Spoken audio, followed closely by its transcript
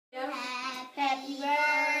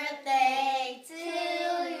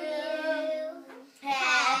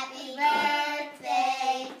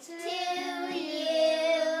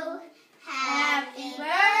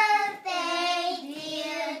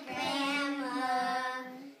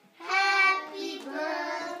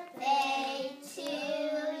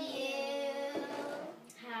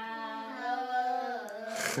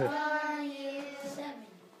How old are you?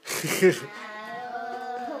 7. How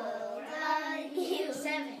old are you?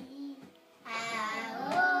 7. How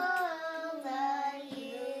old are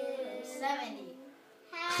you? 70.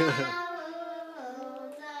 How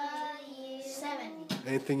old are you? 70.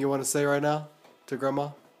 Anything you want to say right now to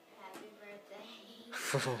Grandma? Happy birthday.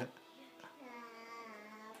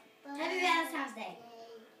 Happy Valentine's Day.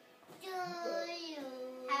 To you.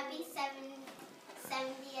 Happy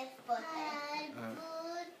 70th birthday.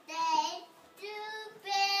 Birthday to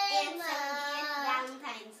Grandma. And 70th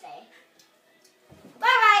Valentine's Day.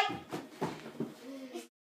 Bye-bye.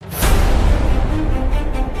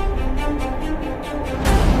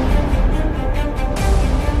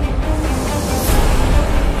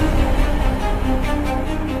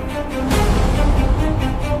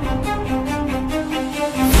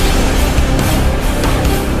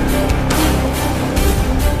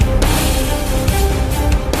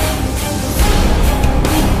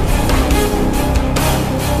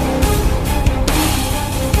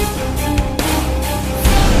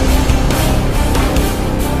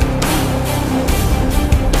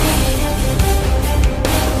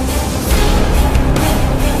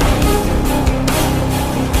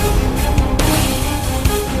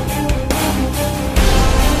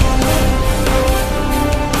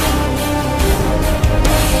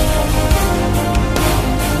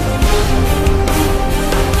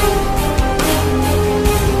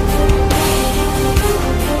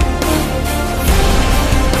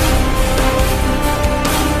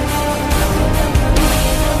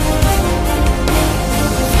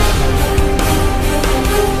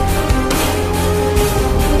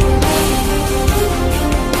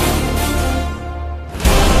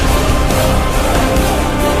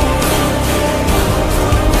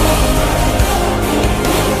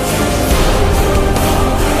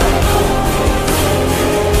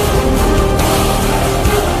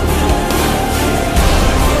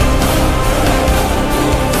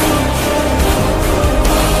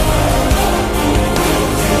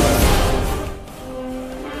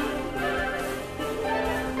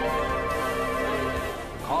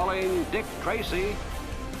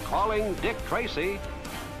 Calling Dick Tracy.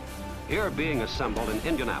 Here being assembled in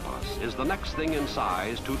Indianapolis is the next thing in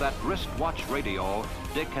size to that wristwatch radio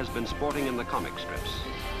Dick has been sporting in the comic strips.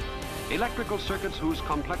 Electrical circuits whose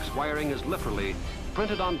complex wiring is literally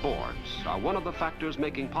printed on boards are one of the factors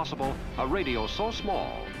making possible a radio so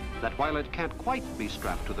small that while it can't quite be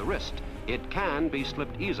strapped to the wrist, it can be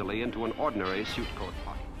slipped easily into an ordinary suit coat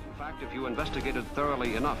pocket. In fact, if you investigated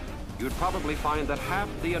thoroughly enough, you'd probably find that half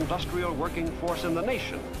the industrial working force in the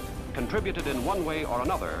nation contributed in one way or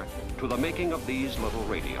another to the making of these little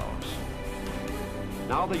radios.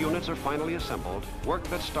 Now the units are finally assembled. Work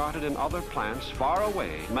that started in other plants far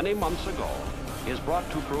away many months ago is brought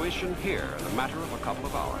to fruition here in a matter of a couple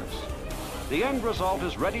of hours. The end result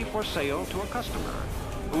is ready for sale to a customer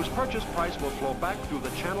whose purchase price will flow back through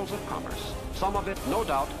the channels of commerce, some of it, no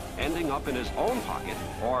doubt, ending up in his own pocket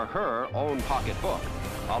or her own pocketbook,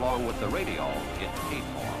 along with the radio it paid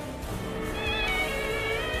for.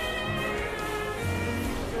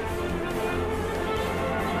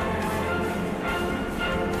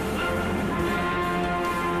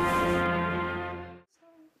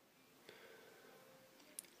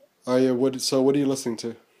 Oh yeah, so what are you listening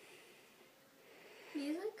to?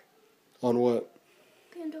 Music? On what?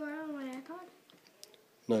 Pandora on my iPod.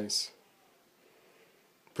 Nice.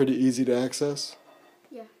 Pretty easy to access?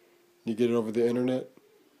 Yeah. You get it over the internet?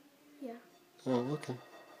 Yeah. Oh, okay.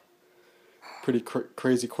 Pretty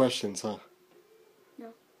crazy questions, huh?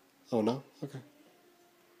 No. Oh, no? Okay.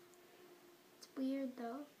 It's weird,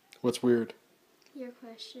 though. What's weird? Your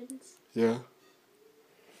questions. Yeah?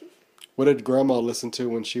 What did Grandma listen to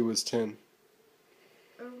when she was 10?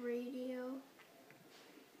 A radio.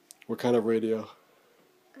 What kind of radio?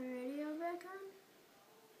 A radio back on?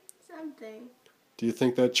 Something. Do you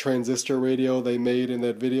think that transistor radio they made in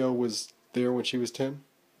that video was there when she was 10?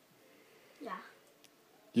 Yeah.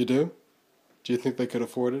 You do? Do you think they could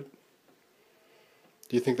afford it?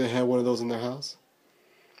 Do you think they had one of those in their house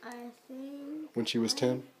I think... when she was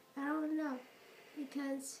 10? I don't know.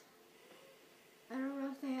 Because I don't know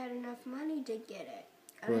if they had enough money to get it.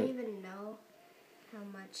 I don't even know how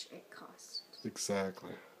much it cost.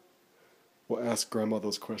 Exactly. We'll ask Grandma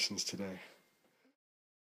those questions today.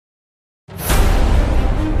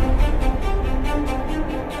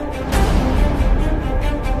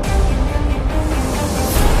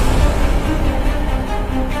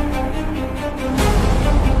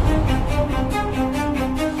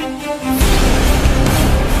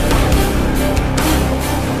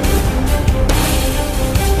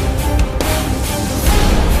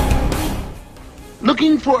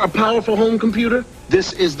 Looking for a powerful home computer?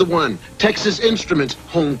 This is the one. Texas Instruments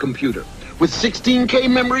home computer. With 16K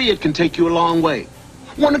memory, it can take you a long way.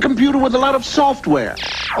 Want a computer with a lot of software?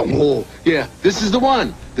 Oh, yeah, this is the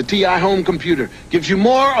one. The TI home computer gives you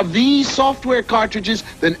more of these software cartridges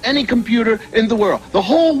than any computer in the world. The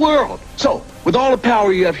whole world. So, with all the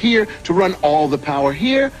power you have here to run all the power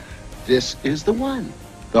here, this is the one.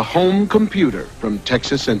 The home computer from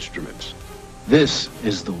Texas Instruments. This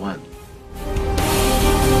is the one.